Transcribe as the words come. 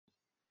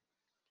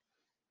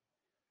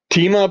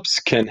Team ups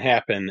can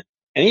happen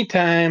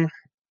anytime,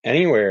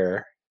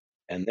 anywhere,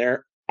 and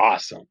they're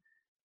awesome.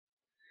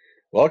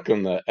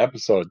 Welcome to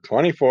episode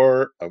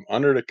 24 of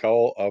Under the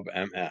Cowl of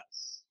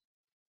MS.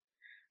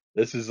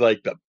 This is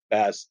like the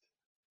best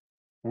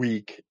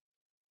week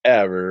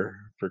ever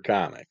for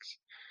comics.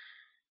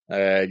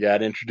 I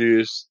got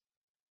introduced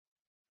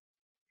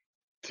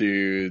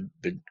to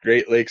the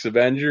Great Lakes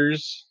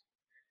Avengers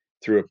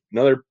through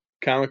another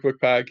comic book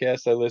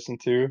podcast I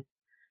listened to, and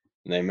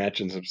they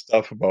mentioned some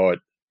stuff about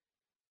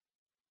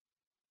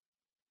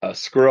a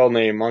squirrel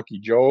named Monkey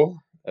Joe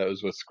that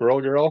was with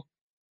Squirrel Girl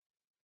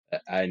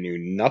that I knew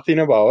nothing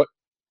about.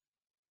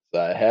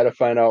 So I had to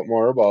find out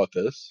more about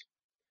this.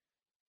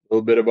 A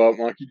little bit about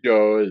Monkey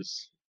Joe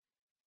is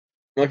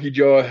Monkey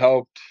Joe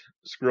helped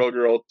Squirrel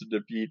Girl to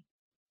defeat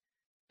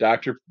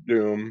Doctor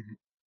Doom.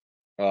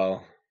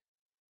 Well,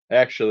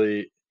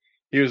 actually,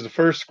 he was the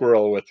first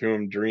squirrel with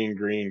whom Doreen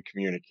Green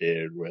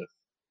communicated with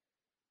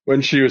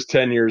when she was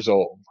 10 years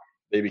old.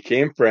 They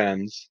became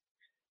friends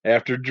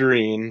after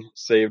Doreen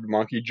saved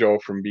Monkey Joe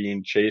from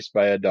being chased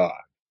by a dog,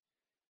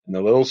 and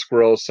the little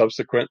squirrel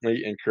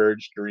subsequently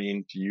encouraged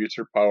Doreen to use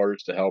her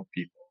powers to help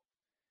people.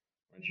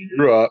 When she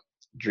grew up,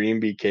 Doreen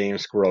became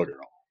Squirrel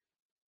Girl.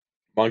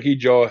 Monkey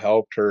Joe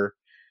helped her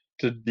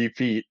to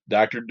defeat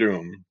Doctor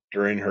Doom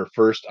during her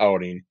first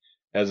outing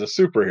as a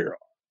superhero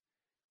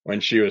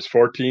when she was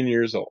 14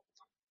 years old.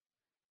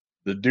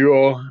 The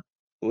duo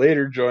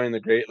later joined the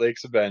Great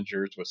Lakes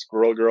Avengers, with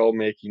Squirrel Girl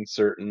making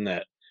certain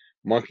that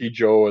Monkey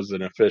Joe was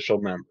an official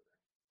member.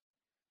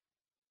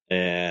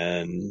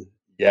 And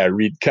yeah,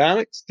 read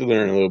comics to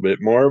learn a little bit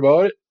more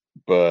about it.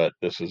 But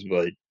this was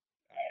like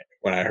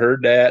when I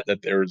heard that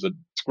there was a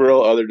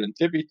squirrel other than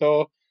Tippy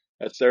Toe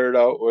that started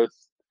out with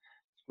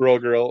Squirrel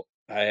Girl,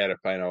 I had to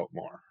find out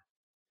more.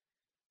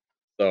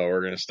 So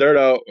we're gonna start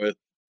out with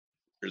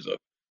there's a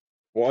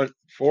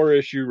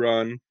 4-issue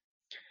run,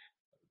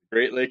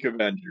 Great Lake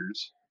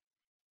Avengers,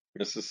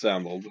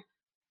 misassembled.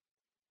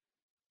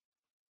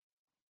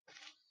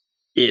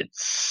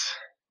 It's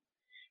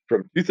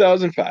from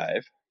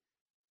 2005.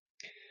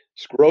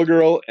 Squirrel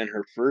Girl and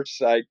her first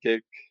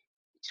sidekick,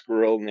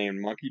 squirrel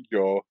named Monkey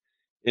Joe,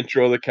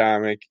 intro the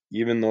comic,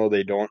 even though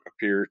they don't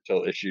appear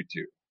till issue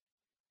 2.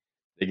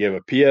 They give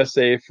a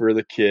PSA for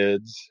the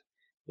kids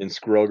in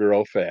Squirrel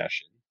Girl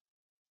fashion.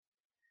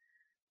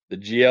 The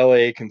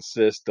GLA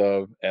consists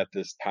of, at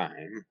this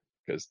time,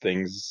 because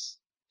things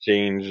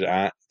change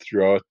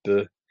throughout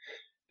the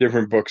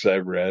different books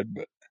I've read,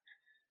 but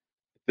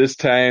this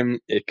time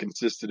it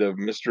consisted of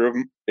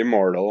Mr.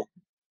 Immortal,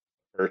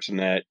 person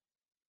that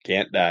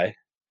can't die,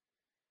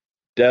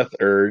 Death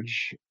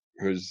Urge,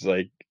 who's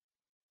like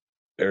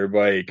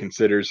everybody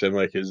considers him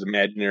like his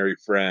imaginary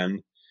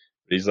friend,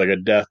 but he's like a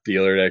death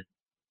dealer that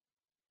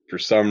for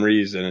some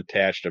reason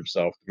attached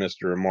himself to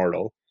Mr.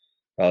 Immortal,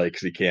 probably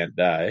because he can't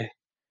die.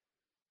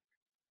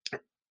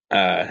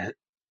 Uh,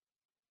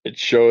 it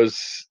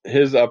shows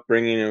his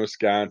upbringing in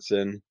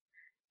Wisconsin,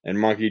 and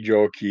Monkey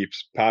Joe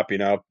keeps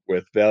popping up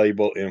with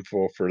valuable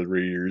info for the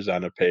readers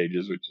on the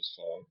pages, which is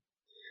fun.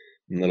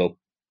 And little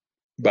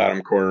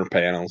bottom corner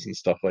panels and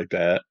stuff like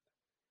that.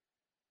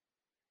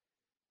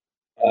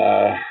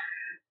 Uh,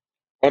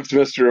 Once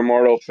Mr.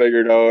 Immortal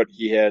figured out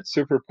he had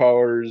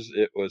superpowers,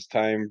 it was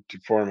time to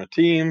form a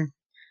team: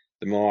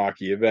 the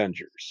Milwaukee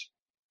Avengers,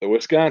 the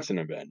Wisconsin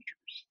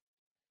Avengers,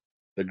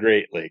 the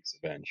Great Lakes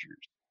Avengers.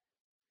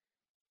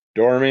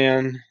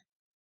 Doorman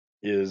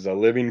is a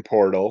living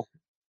portal,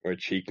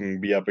 which he can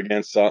be up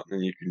against something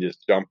and you can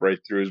just jump right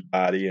through his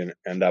body and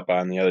end up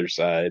on the other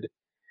side.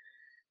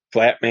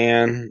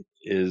 Flatman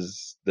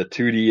is the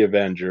 2D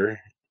Avenger.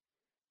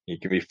 He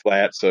can be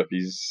flat, so if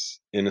he's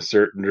in a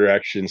certain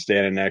direction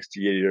standing next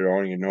to you, you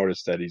don't even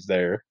notice that he's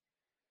there.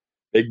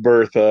 Big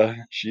Bertha,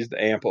 she's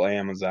the ample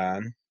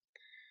Amazon.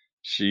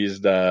 She's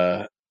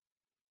the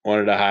one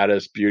of the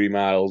hottest beauty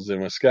models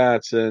in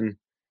Wisconsin,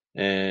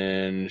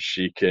 and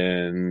she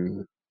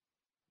can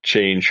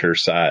change her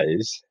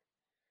size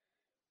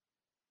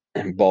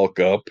and bulk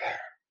up.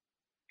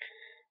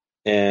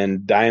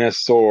 And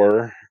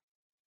Dinosaur,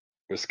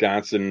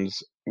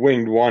 Wisconsin's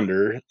winged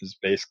wonder, is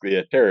basically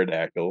a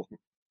pterodactyl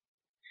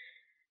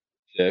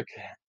chick.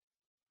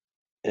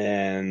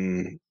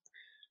 And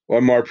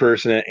one more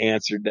person that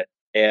answered the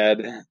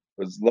ad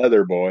was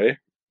Leather Boy.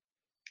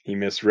 He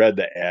misread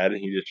the ad.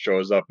 He just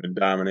shows up in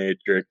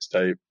dominatrix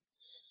type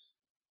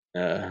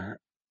uh,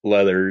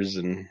 leathers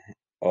and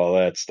all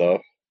that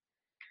stuff.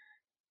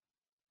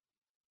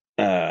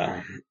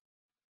 Uh,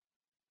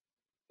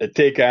 they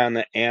take on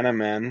the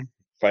Animen,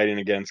 fighting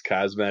against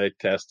cosmetic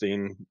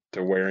testing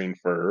to wearing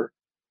fur.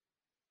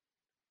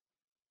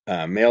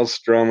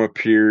 Maelstrom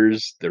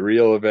appears. The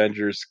real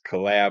Avengers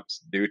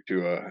collapse due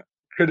to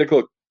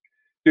critical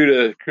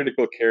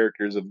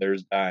characters of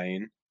theirs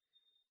dying.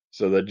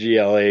 So the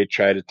GLA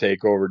try to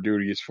take over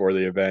duties for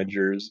the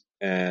Avengers,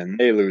 and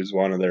they lose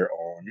one of their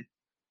own.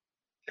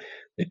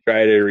 They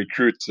try to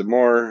recruit some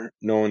more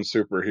known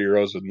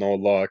superheroes with no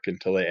luck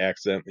until they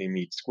accidentally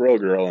meet Squirrel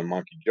Girl and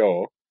Monkey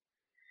Joe.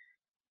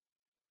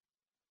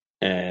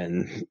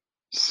 And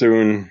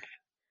soon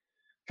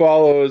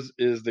follows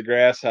is the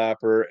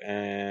Grasshopper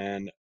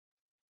and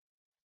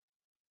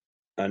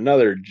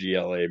another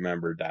GLA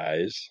member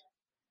dies.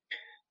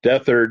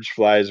 Death Urge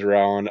flies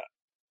around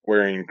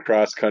wearing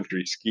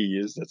cross-country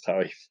skis. That's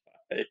how he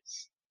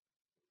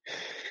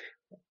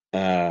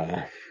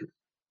flies.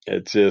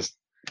 It's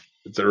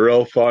a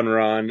real fun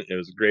run. It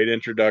was a great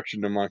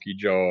introduction to Monkey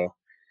Joe.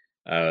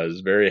 I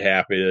was very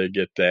happy to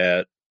get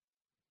that.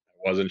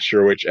 I wasn't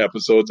sure which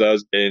episodes I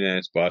was getting, and I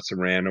just bought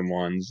some random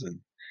ones, and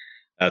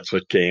that's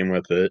what came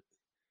with it.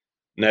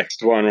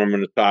 Next one I'm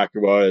going to talk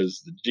about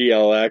is the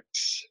GLX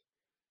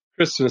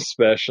Christmas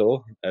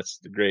special. That's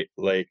the Great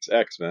Lakes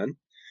X-Men.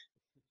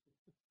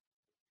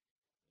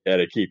 Got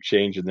to keep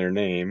changing their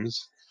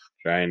names,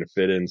 trying to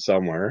fit in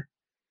somewhere.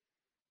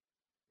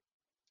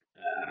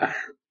 All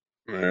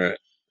right.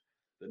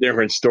 The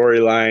different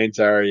storylines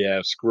are you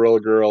have Squirrel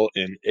Girl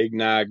in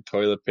Eggnog,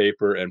 Toilet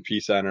Paper, and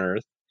Peace on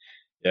Earth.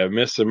 You have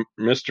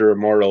Mr.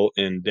 Immortal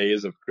in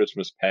Days of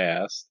Christmas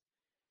Past.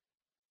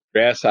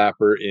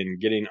 Grasshopper in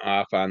Getting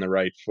Off on the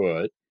Right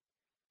Foot.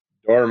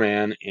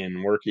 Doorman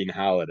in Working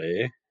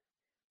Holiday.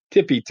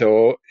 Tippy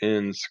Toe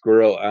in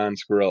Squirrel on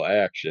Squirrel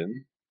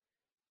Action.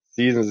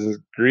 Season's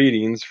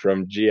Greetings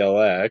from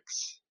GLX.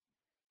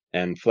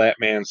 And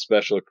Flatman's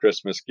Special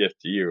Christmas Gift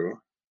to You.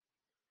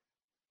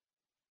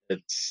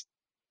 It's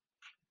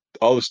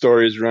all the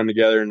stories run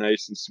together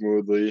nice and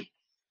smoothly.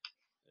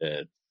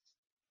 It's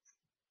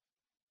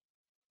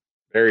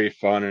very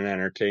fun and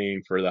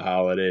entertaining for the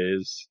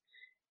holidays.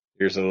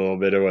 Here's a little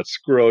bit of what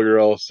Squirrel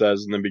Girl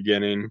says in the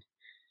beginning.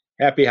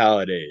 Happy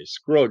holidays,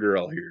 Squirrel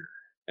Girl here.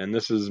 And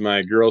this is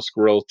my girl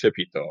squirrel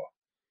Tippy Toe.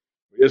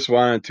 We just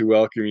wanted to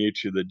welcome you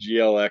to the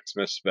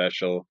GLXmas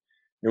special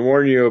and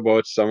warn you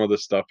about some of the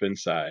stuff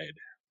inside,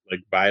 like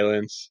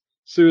violence,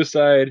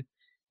 suicide,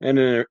 and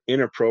an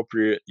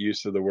inappropriate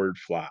use of the word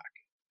flock.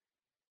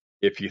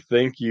 If you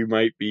think you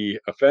might be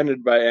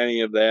offended by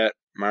any of that,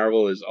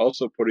 Marvel is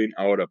also putting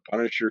out a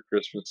Punisher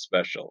Christmas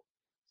special.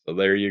 So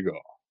there you go.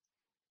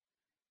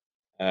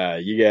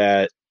 You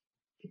got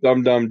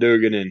Dum Dum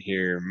Dugan in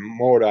here,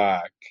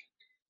 MODOK,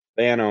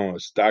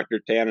 Thanos, Dr.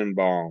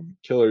 Tannenbaum,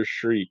 Killer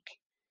Shriek,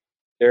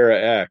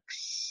 Terra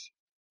X,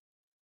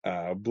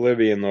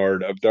 Oblivion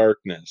Lord of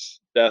Darkness,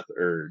 Death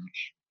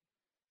Urge.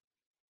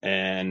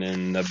 And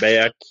in the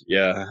back,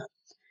 yeah,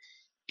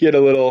 get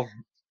a little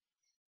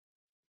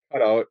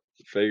cutout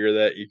figure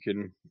that you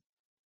can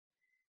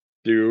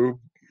do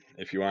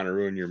if you want to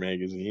ruin your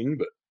magazine,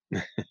 but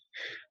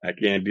I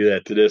can't do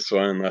that to this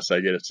one unless I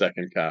get a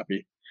second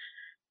copy.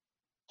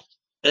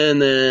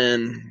 And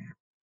then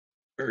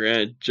we're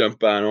going to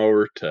jump on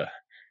over to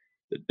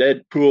the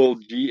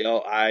Deadpool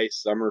GLI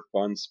Summer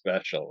Fun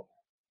Special.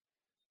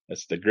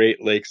 That's the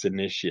Great Lakes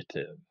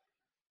Initiative.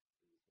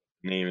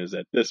 The name is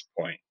at this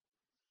point.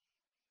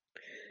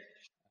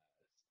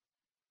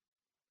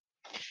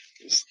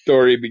 The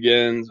story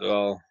begins,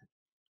 well,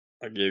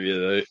 I'll give you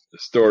the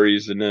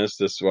stories in this.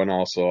 This one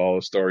also, all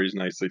the stories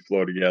nicely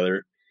flow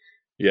together.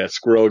 You got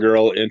Squirrel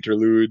Girl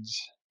interludes,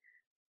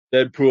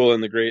 Deadpool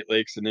and the Great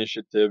Lakes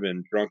Initiative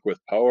in Drunk with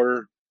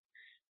Power,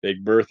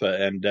 Big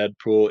Bertha and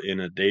Deadpool in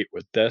A Date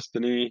with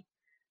Destiny,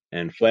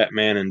 and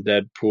Flatman and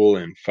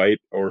Deadpool in Fight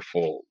or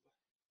Fold.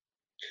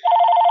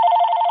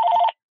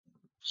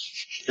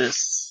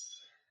 Yes.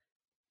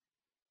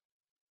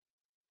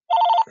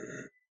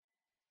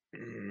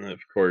 And of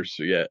course,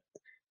 we got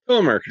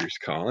telemarketers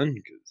calling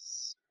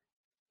because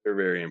they're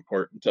very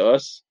important to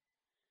us.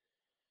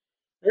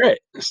 All right,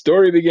 the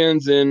story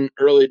begins in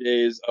early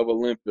days of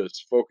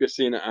Olympus,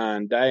 focusing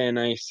on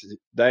Dionysus,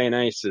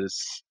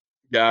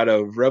 god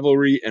of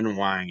revelry and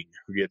wine,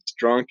 who gets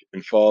drunk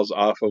and falls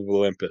off of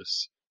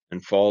Olympus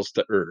and falls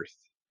to Earth.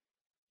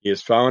 He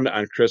is found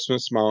on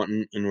Christmas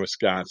Mountain in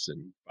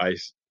Wisconsin by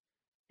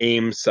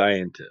AIM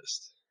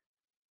scientists.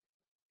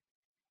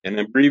 An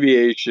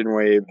inebriation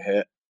wave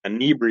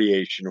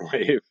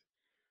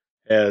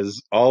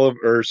has all of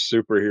Earth's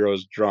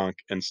superheroes drunk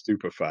and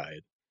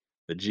stupefied.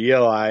 The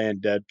GLI and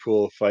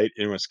Deadpool fight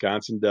in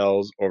Wisconsin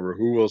Dells over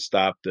who will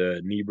stop the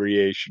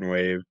inebriation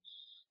wave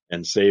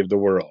and save the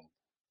world.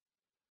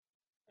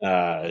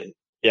 Yeah,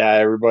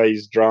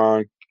 everybody's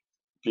drunk.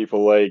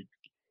 People like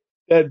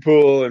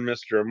Deadpool and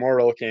Mr.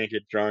 Immortal can't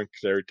get drunk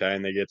because every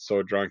time they get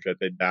so drunk that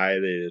they die,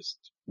 they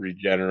just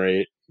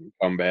regenerate and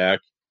come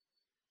back.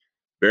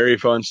 Very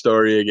fun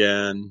story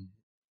again.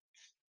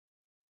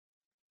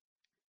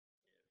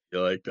 If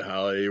you like the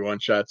holiday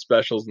one-shot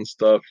specials and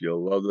stuff,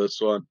 you'll love this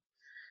one.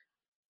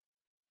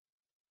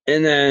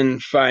 And then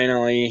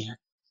finally,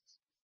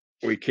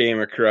 we came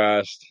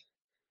across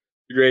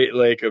the Great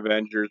Lake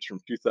Avengers from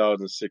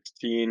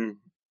 2016,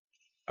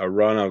 a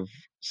run of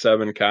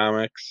 7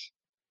 comics.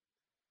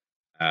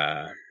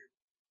 I'm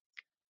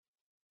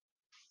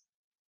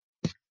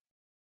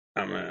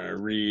going to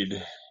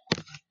read.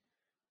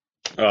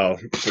 Well,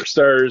 for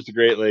starters, the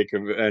Great Lake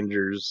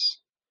Avengers.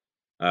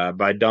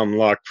 By dumb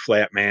luck,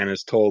 Flatman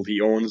is told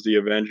he owns the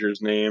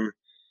Avengers name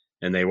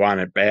and they want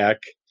it back.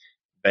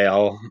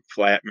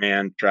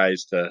 Flatman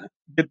tries to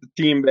get the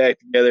team back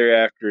together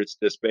after it's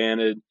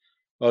disbanded,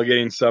 While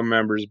getting some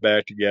members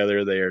back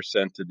together, they are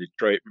sent to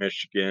Detroit,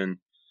 Michigan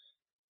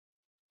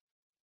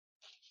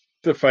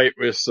to fight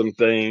with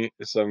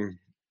some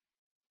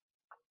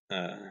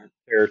uh,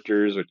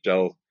 characters, which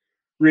I'll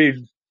read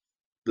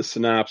the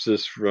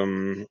synopsis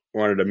from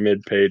one of the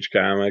mid-page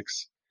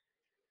comics.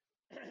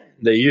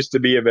 They used to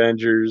be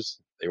Avengers.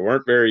 They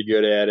weren't very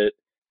good at it,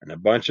 and a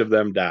bunch of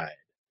them died.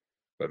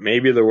 But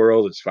maybe the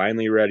world is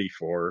finally ready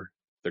for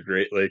the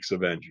Great Lakes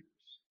Avengers.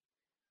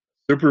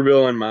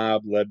 Supervillain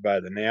mob led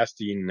by the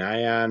nasty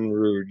Nyan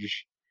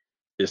Rouge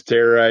is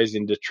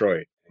terrorizing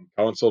Detroit, and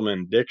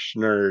Councilman Dick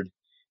Schnurd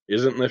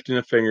isn't lifting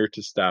a finger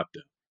to stop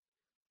them.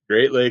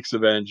 Great Lakes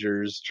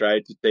Avengers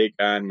tried to take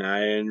on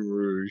Nyan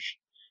Rouge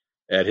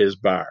at his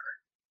bar,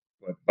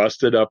 but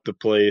busted up the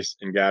place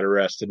and got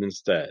arrested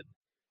instead.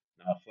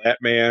 Now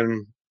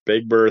Flatman,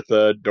 Big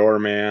Bertha,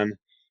 Doorman,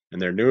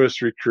 and their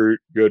newest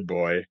recruit, Good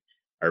Boy,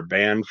 are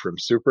banned from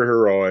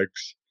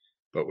superheroics,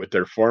 but with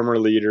their former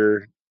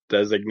leader,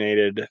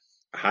 designated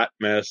Hot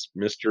Mess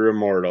Mr.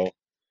 Immortal,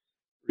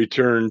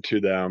 returned to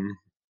them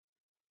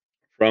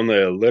from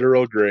the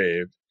literal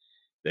grave,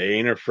 they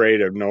ain't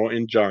afraid of no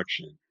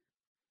injunction.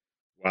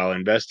 While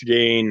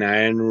investigating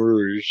Nyan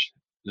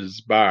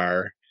Rouge's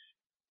bar,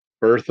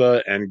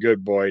 Bertha and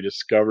Good Boy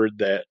discovered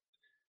that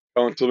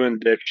Councilman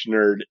Dick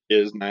Schnurd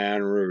is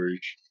Nyan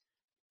Rouge.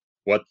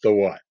 What the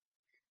what?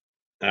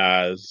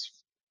 It's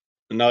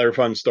another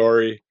fun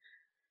story.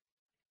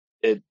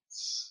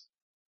 It's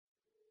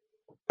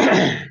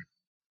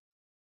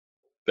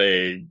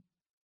they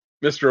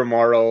Mr.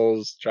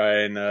 Immortal's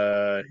trying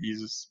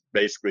he's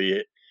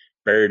basically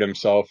buried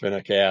himself in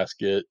a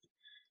casket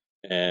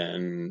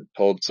and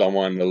told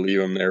someone to leave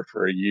him there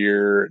for a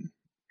year.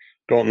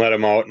 Don't let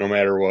him out no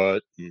matter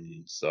what.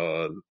 And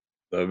so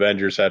the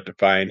Avengers have to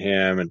find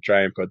him and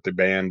try and put the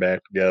band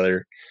back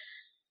together.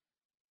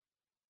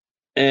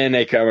 And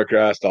they come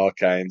across all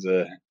kinds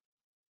of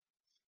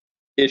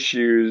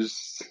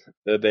issues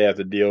that they have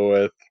to deal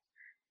with.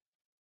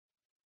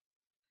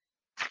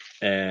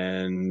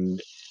 And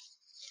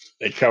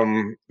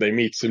they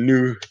meet some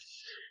new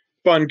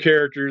fun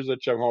characters,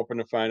 which I'm hoping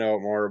to find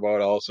out more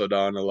about also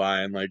down the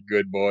line. Like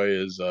Good Boy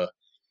is a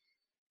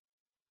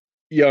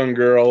young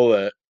girl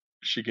that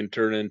she can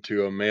turn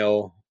into a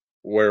male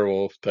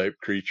werewolf type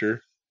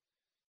creature.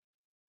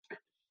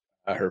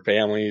 Her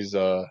family's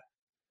a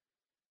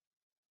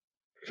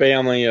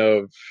family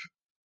of,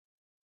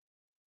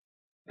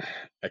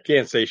 I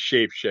can't say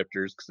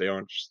shapeshifters because they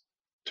don't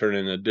turn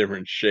into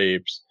different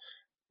shapes.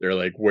 They're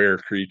like were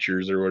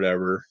creatures or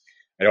whatever.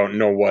 I don't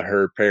know what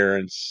her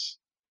parents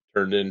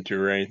turned into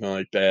or anything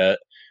like that,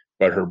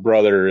 but her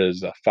brother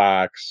is a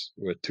fox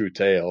with two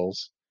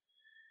tails,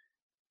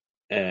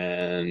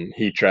 and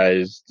he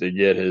tries to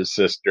get his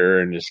sister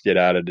and just get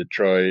out of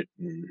Detroit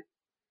and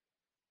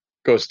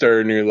go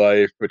start a new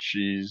life, but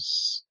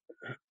she's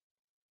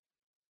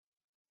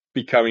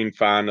becoming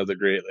fond of the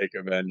Great Lake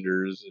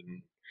Avengers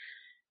and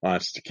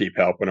wants to keep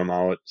helping them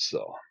out.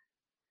 So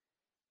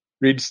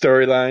read the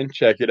storyline,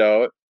 check it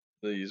out.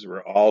 These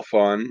were all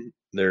fun.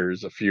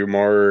 There's a few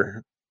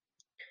more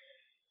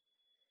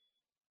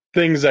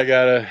things I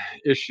gotta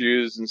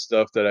issues and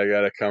stuff that I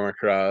gotta come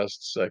across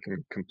so I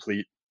can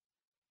complete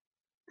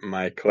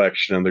my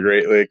collection of the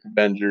Great Lake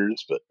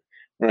Avengers. But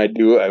when I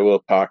do, I will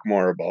talk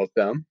more about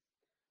them.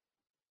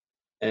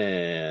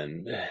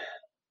 And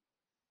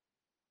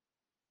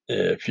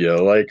if you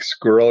like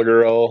Squirrel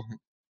Girl,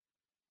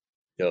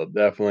 you'll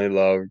definitely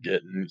love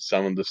getting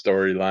some of the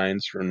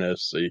storylines from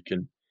this so you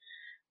can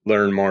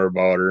learn more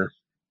about her.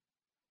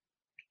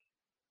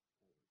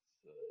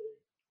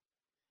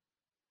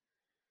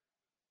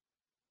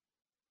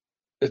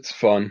 It's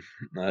fun.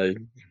 I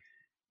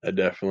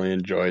definitely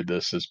enjoyed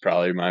this. It's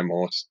probably my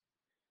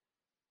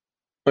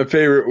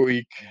favorite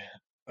week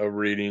of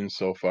reading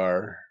so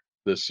far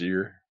this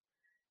year.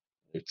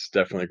 It's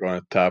definitely going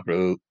to the top of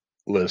the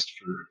list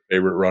for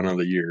favorite run of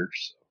the year.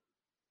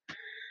 So,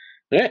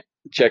 yeah,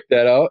 check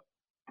that out.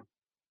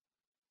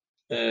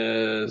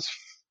 As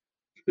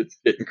it's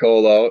getting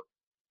cold out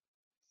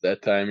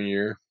that time of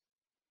year.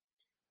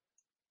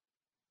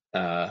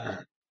 Uh,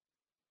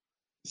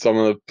 some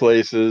of the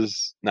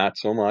places, not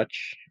so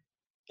much.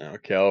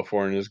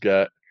 California's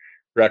got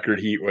record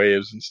heat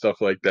waves and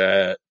stuff like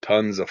that.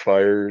 Tons of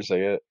fires.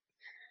 I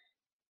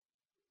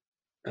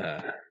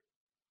got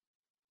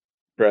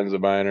friends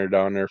of mine are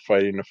down there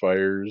fighting the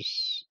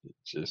fires.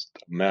 It's just a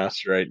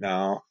mess right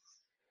now.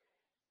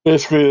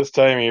 Basically, this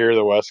time of year,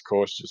 the West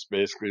Coast just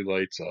basically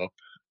lights up.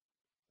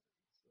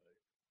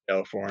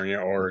 California,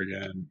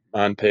 Oregon,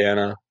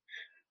 Montana,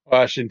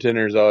 Washington.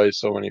 There's always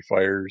so many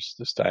fires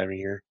this time of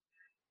year.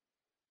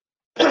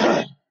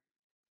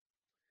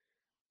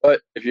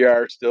 But if you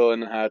are still in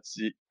the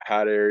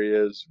hot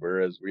areas,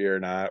 whereas we are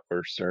not,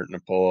 we're starting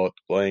to pull out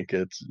the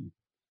blankets and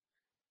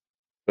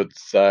put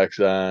socks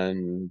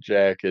on,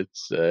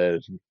 jackets.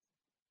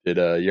 Did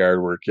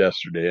yard work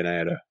yesterday, and I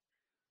had to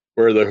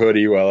wear the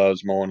hoodie while I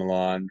was mowing the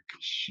lawn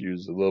because she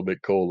was a little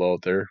bit cold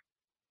out there.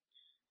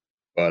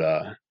 But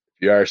if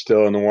you are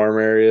still in the warm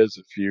areas,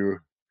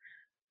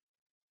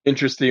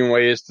 Interesting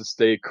ways to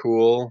stay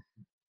cool.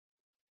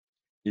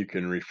 You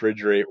can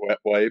refrigerate wet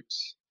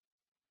wipes.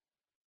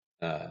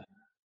 Uh,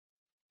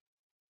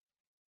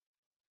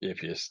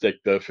 if you stick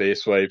the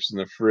face wipes in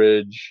the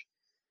fridge,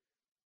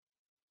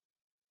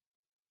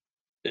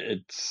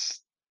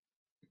 it's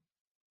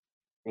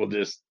will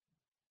just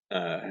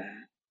uh,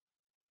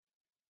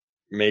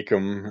 make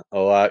them a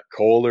lot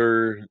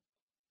colder.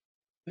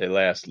 They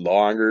last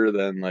longer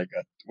than like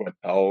a wet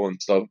towel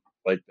and stuff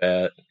like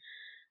that.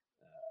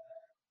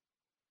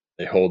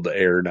 They hold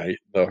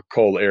the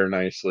cold air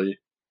nicely.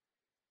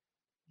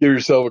 Give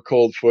yourself a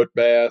cold foot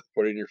bath,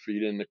 putting your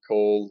feet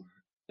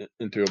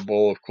into a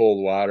bowl of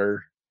cold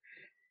water.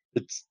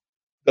 It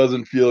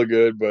doesn't feel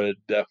good, but it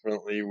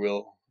definitely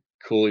will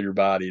cool your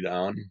body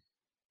down.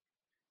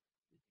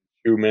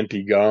 Chew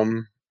minty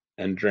gum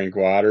and drink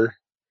water.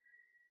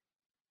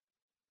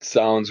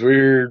 Sounds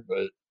weird,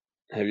 but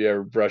have you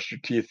ever brushed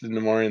your teeth in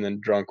the morning and then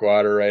drunk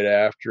water right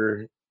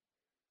after?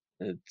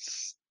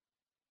 It's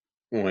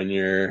when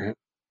you're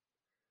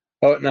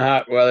out in the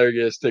hot weather,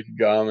 get a stick of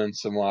gum and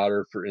some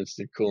water for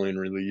instant cooling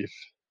relief.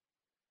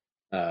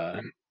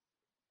 Uh,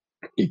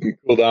 you can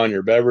cool down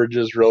your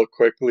beverages real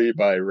quickly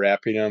by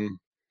wrapping them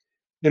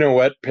in a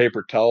wet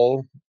paper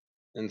towel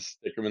and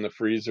stick them in the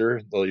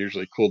freezer. They'll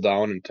usually cool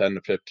down in 10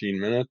 to 15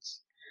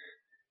 minutes.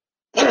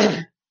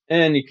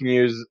 And you can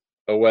use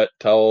a wet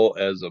towel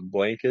as a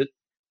blanket.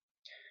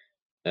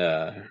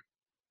 Uh,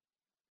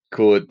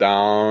 cool it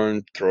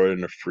down, throw it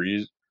in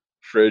the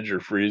fridge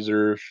or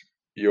freezer if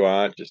you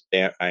want. Just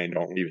damp. I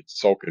don't leave it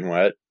soaking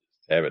wet.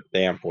 Have it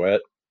damp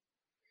wet.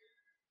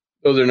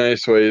 Those are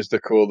nice ways to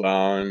cool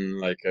down.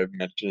 Like I've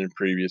mentioned in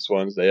previous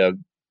ones, they have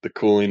the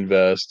cooling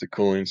vest, the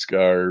cooling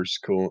scarves,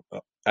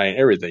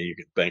 everything you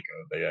can think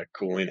of. They got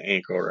cooling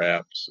ankle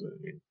wraps.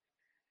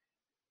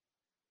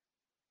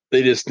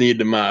 They just need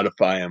to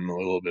modify them a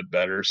little bit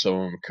better. Some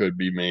of them could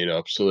be made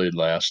up so they'd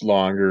last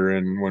longer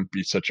and wouldn't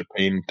be such a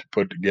pain to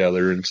put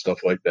together and stuff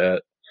like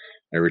that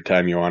every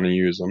time you want to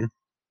use them.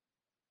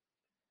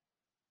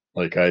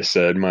 Like I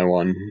said, my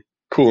one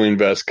cooling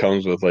vest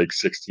comes with like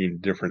 16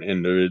 different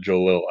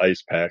individual little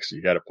ice packs.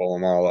 You got to pull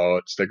them all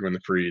out, stick them in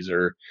the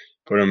freezer,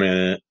 put them in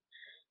it.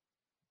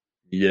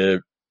 You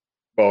get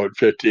about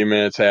 15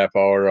 minutes, half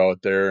hour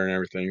out there, and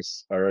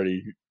everything's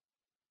already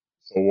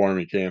so warm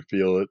you can't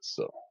feel it.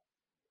 So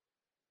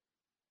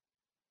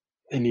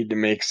they need to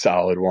make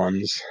solid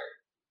ones.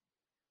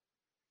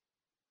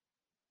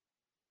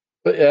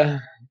 But yeah,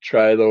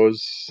 try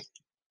those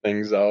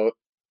things out.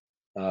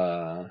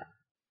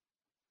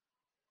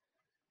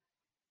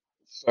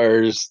 As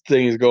far as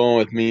things going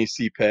with me,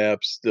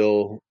 CPAP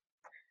still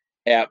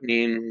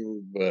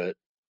happening, but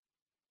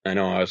I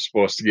know I was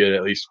supposed to get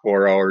at least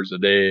 4 hours a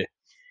day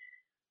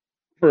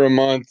for a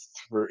month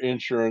for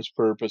insurance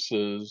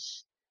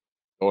purposes.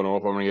 Don't know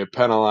if I'm going to get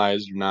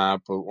penalized or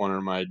not, but one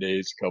of my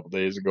days a couple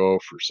days ago,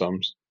 for some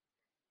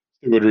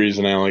stupid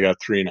reason, I only got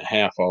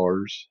 3.5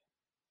 hours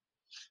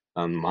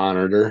on the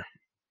monitor.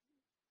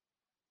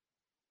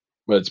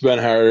 But it's been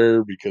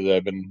harder because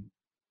I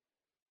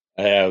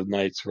have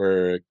nights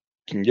where I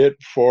can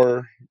get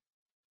 4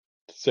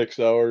 to 6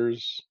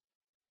 hours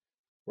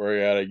where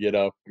I gotta get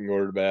up and go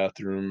to the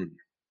bathroom.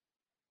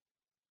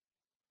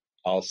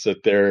 I'll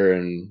sit there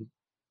and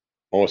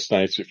most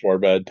nights before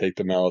bed take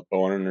the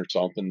melatonin or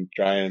something,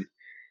 try and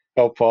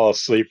help fall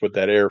asleep with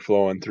that air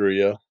flowing through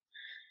you.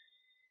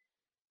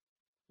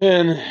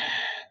 And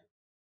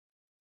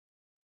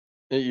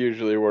it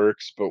usually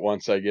works, but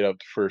once I get up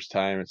the first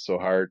time, it's so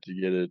hard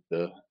to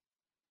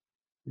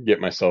get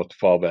myself to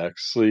fall back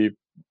asleep.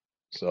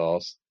 So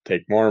I'll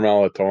take more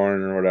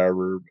melatonin or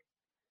whatever.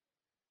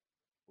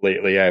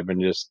 Lately, I've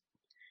been just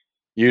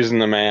using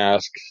the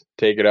mask,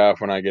 take it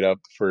off when I get up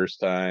the first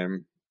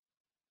time,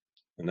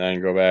 and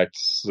then go back to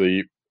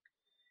sleep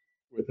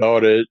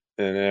without it.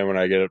 And then when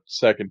I get up the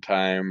second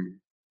time,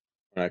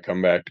 when I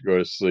come back to go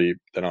to sleep,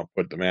 then I'll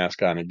put the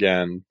mask on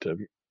again to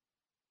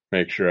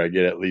make sure I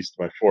get at least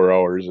my 4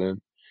 hours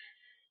in.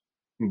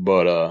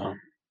 But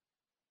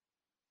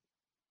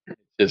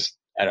just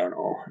I don't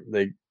know.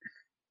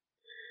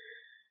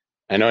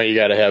 I know you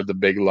got to have the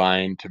big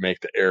line to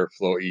make the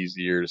airflow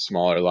easier. The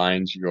smaller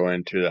lines you go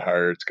into, the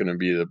harder it's going to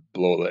be to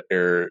blow the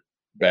air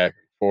back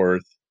and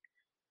forth.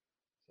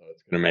 So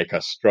it's going to make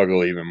us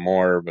struggle even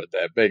more. But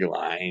that big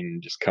line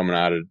just coming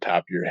out of the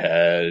top of your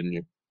head,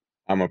 and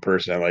I'm a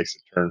person that likes to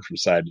turn from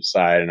side to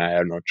side, and I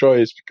have no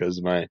choice because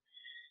of my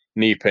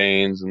knee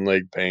pains and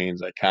leg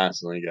pains. I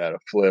constantly got to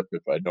flip.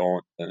 If I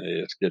don't, then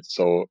it just gets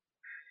so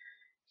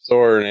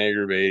sore and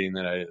aggravating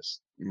that I just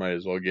might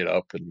as well get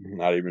up and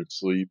not even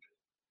sleep.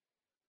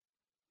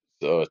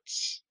 So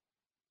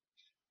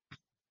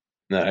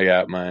then I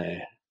got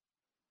my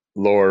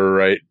lower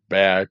right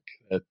back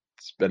that's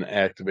been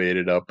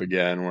activated up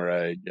again where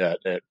I got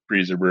that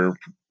freezer burn,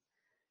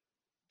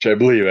 which I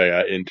believe I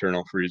got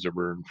internal freezer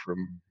burn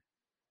from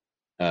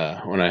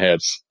when I had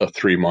a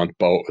 3 month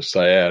bout with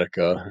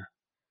sciatica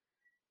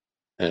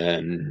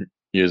and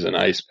using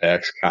ice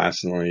packs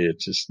constantly.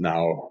 It's just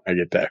now I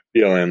get that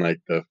feeling like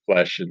the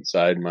flesh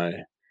inside my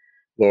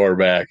lower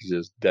back is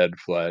just dead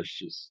flesh,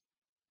 just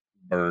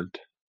burnt.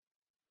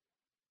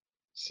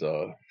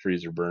 So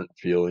freezer burnt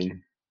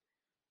feeling.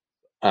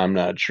 I'm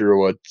not sure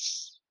what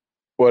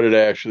it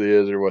actually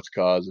is or what's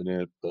causing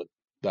it, but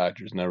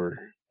doctors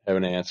never have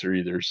an answer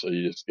either. So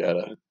you just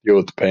gotta deal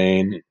with the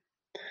pain,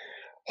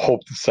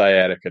 hope the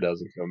sciatica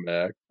doesn't come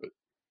back. But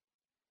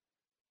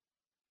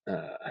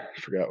I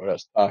forgot what I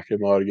was talking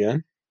about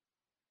again.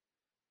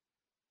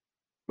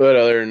 But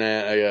other than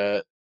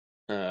that,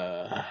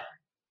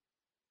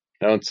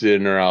 I don't see a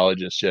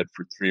neurologist yet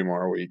for 3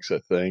 more weeks, I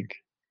think.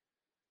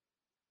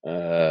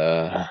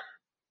 Uh,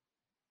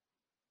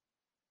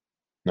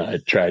 I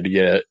tried to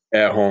get an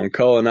at-home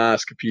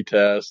colonoscopy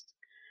test.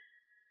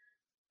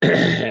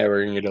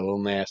 We're gonna get a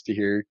little nasty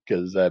here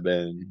because I've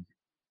been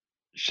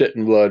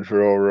shitting blood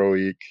for over a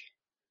week,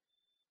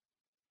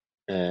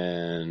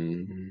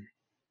 and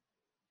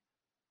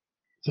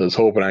so I was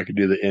hoping I could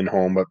do the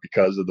in-home, but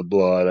because of the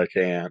blood, I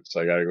can't. So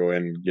I got to go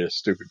in and get a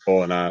stupid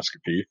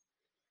colonoscopy.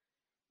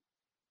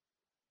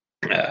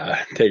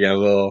 Taking a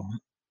little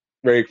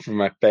break from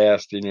my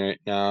fasting right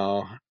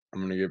now.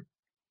 I'm gonna get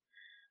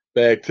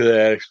back to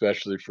that,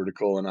 especially for the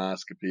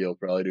colonoscopy. I'll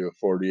probably do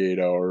a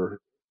 48-hour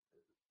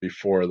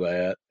before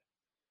that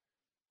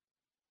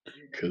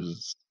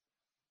because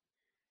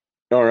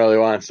I don't really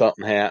want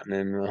something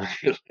happening really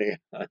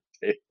on the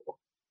table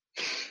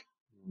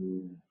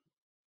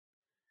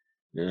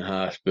in a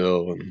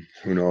hospital, and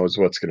who knows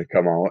what's going to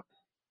come out.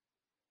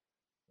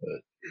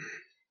 But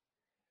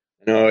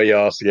I know you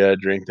also got to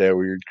drink that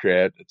weird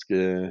crap that's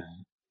going to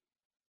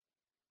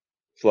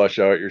flush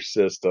out your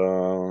system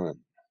and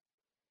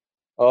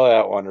all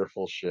that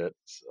wonderful shit.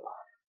 So,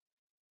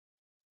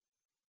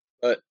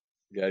 but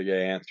you got to get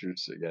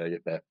answers, so you got to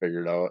get that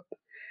figured out.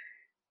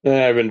 And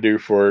I've been due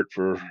for it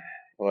for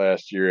the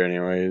last year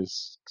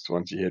anyways, because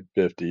once you hit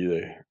 50,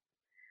 they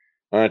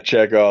want to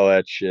check all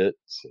that shit.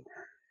 So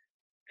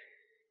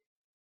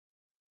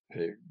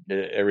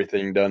get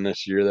everything done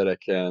this year that I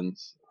can.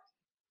 So,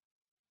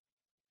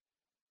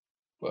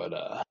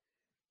 but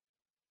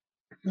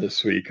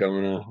this week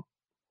I'm gonna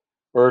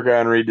work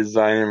on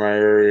redesigning my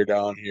area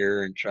down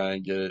here and try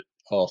and get it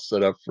all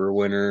set up for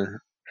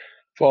winter,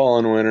 fall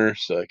and winter,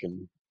 so I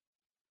can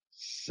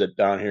sit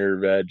down here,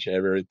 veg, have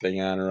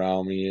everything on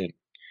around me, and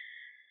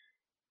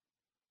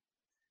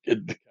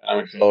get the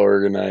comics all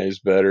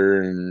organized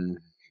better and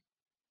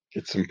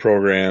get some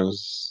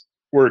programs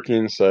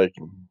working so I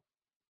can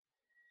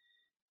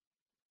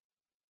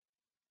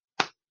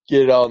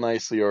get it all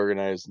nicely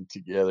organized and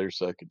together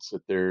so I could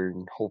sit there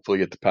and hopefully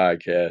get the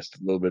podcast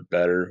a little bit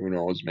better. Who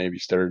knows, maybe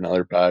start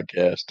another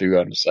podcast too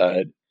on the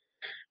side.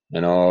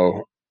 You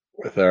know,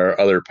 with our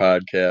other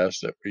podcast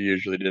that we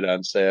usually did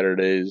on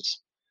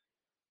Saturdays,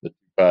 the two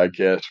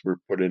podcasts were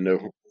put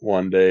into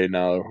one day.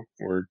 Now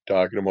we're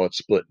talking about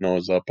splitting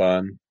those up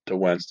on to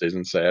Wednesdays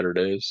and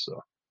Saturdays.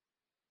 So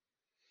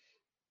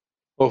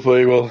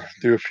hopefully we'll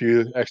do a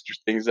few extra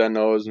things on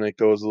those, make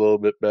those a little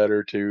bit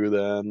better too.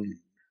 Then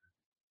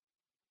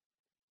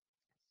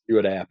see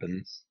what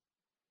happens.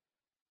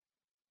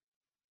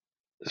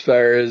 As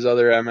far as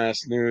other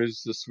MS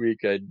news this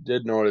week, I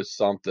did notice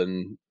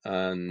something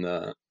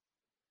on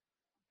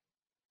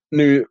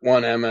new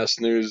one MS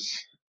news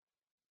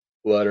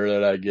letter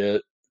that I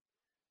get.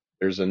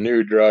 There's a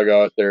new drug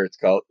out there. It's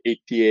called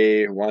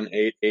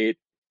ATA188,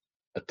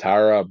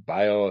 Atara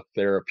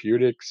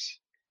Biotherapeutics.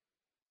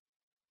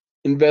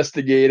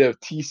 Investigative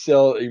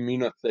T-cell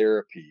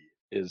immunotherapy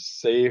is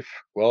safe,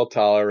 well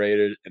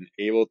tolerated, and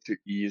able to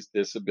ease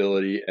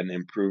disability and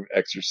improve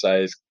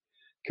exercise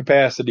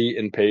capacity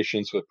in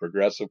patients with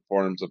progressive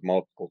forms of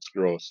multiple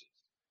sclerosis.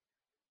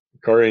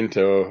 According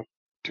to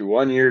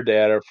 1-year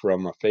data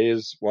from a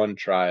phase 1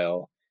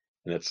 trial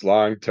and its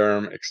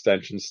long-term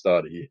extension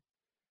study,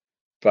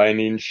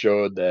 findings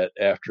showed that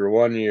after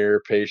 1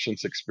 year,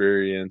 patients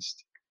experiencing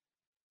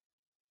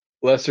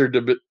lesser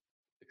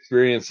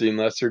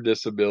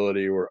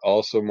disability were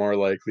also more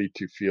likely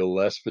to feel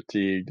less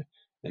fatigued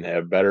and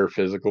have better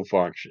physical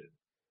function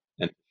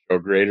and show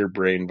greater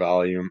brain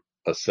volume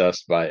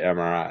assessed by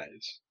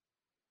MRIs.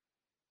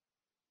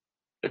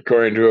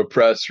 According to a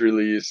press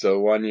release, a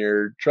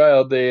 1-year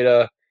trial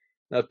data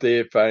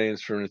updated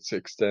findings from its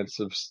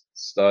extensive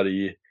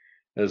study,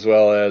 as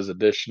well as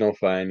additional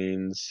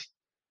findings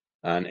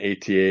on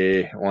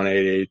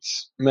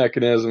ATA188's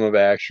mechanism of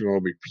action,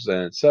 will be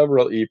presented in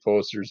several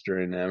e-posters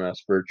during the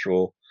MS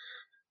Virtual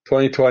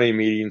 2020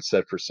 meeting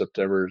set for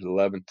September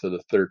 11th to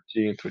the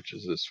 13th, which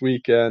is this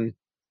weekend.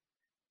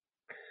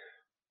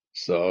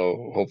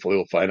 So hopefully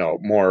we'll find out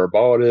more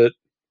about it.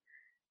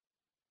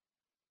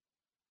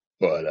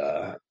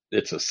 But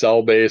it's a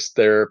cell-based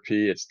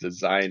therapy. It's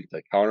designed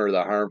to counter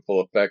the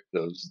harmful effects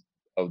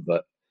of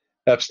the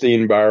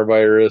Epstein-Barr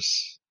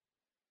virus.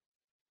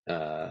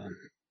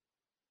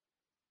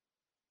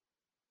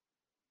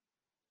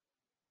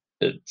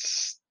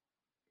 It's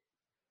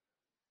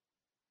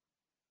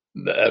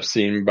the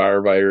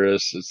Epstein-Barr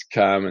virus is a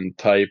common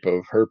type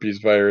of herpes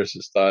virus.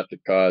 Is thought to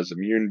cause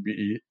immune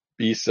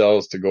B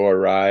cells to go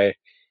awry,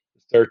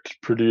 start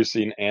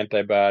producing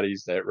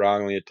antibodies that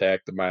wrongly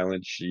attack the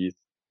myelin sheath,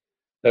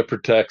 that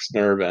protects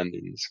nerve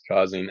endings,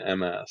 causing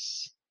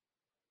MS.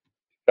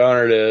 To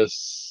counter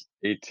this,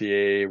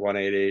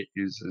 ATA188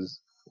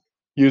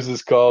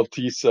 uses called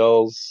T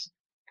cells,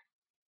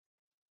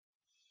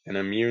 an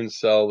immune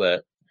cell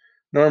that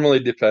normally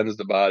defends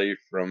the body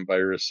from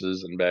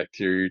viruses and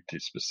bacteria, to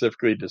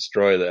specifically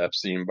destroy the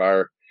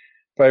Epstein-Barr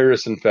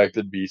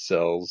virus-infected B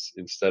cells.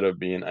 Instead of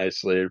being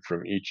isolated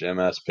from each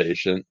MS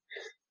patient,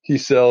 T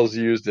cells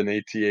used in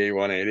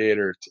ATA188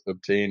 are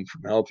obtained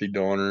from healthy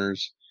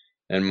donors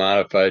and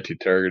modified to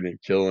target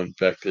and kill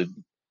infected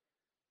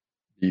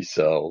B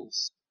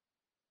cells.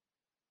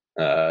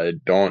 I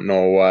don't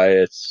know why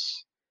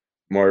it's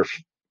more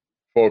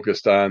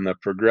focused on the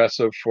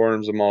progressive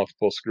forms of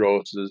multiple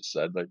sclerosis.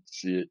 I'd like to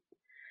see it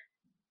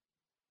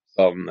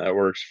something that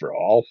works for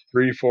all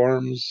three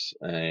forms.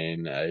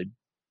 And the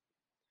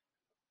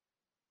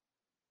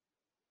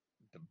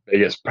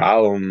biggest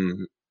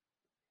problem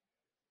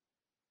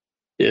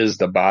is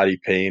the body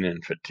pain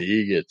and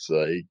fatigue. It's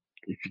like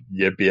if you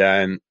get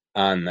beyond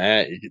on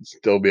that, you can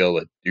still be able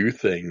to do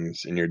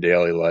things in your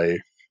daily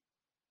life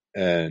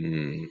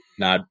and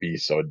not be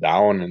so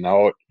down and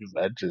out.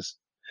 That just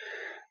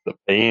the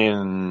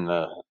pain,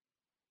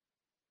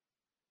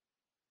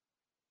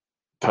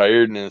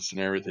 tiredness,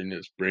 and everything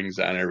just brings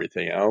on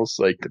everything else,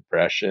 like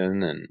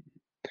depression and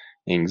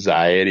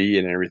anxiety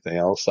and everything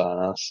else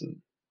on us. And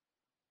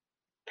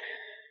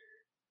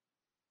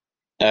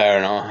I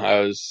don't know. I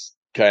was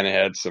kind of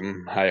had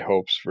some high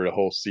hopes for the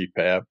whole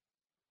CPAP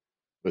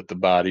with the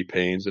body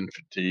pains and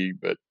fatigue,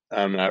 but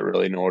I'm not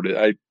really noted.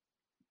 I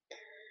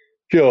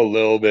feel a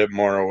little bit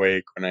more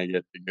awake when I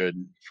get the good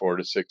 4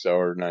 to 6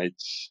 hour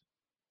nights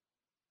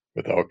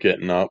without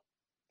getting up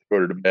to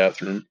go to the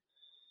bathroom.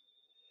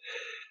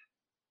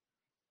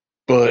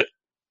 But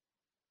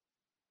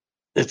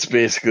it's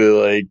basically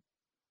like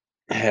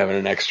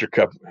having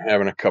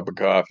a cup of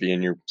coffee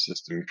in your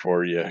system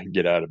before you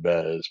get out of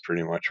bed is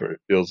pretty much what it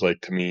feels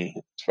like to me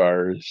as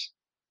far as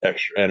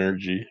extra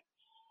energy.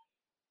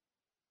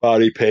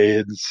 Body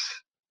pains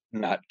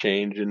not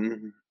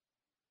changing.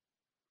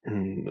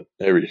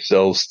 Every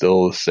cell's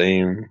still the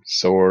same,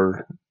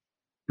 sore,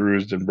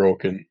 bruised, and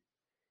broken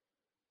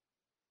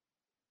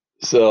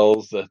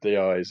cells that they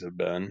always have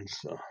been.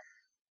 So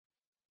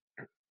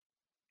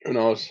who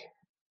knows?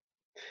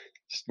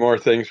 Just more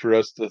things for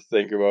us to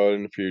think about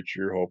in the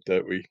future. Hope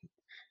that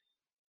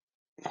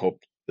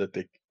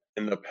they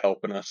end up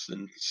helping us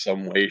in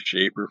some way,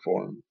 shape, or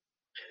form.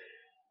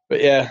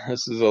 But yeah,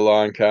 this is a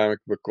long comic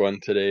book one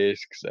today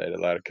because I had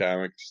a lot of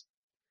comics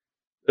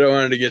that I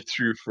wanted to get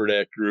through for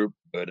that group.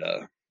 But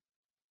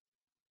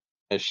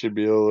I should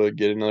be able to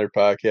get another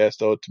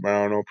podcast out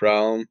tomorrow, no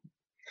problem.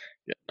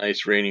 Got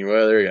nice rainy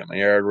weather. Got my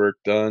yard work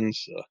done.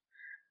 So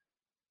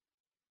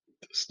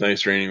this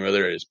nice rainy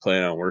weather, I just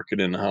plan on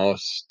working in the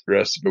house the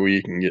rest of the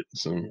week and getting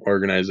some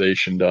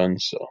organization done.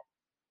 So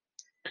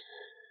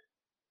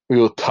we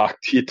will talk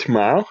to you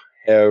tomorrow.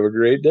 Have a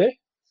great day.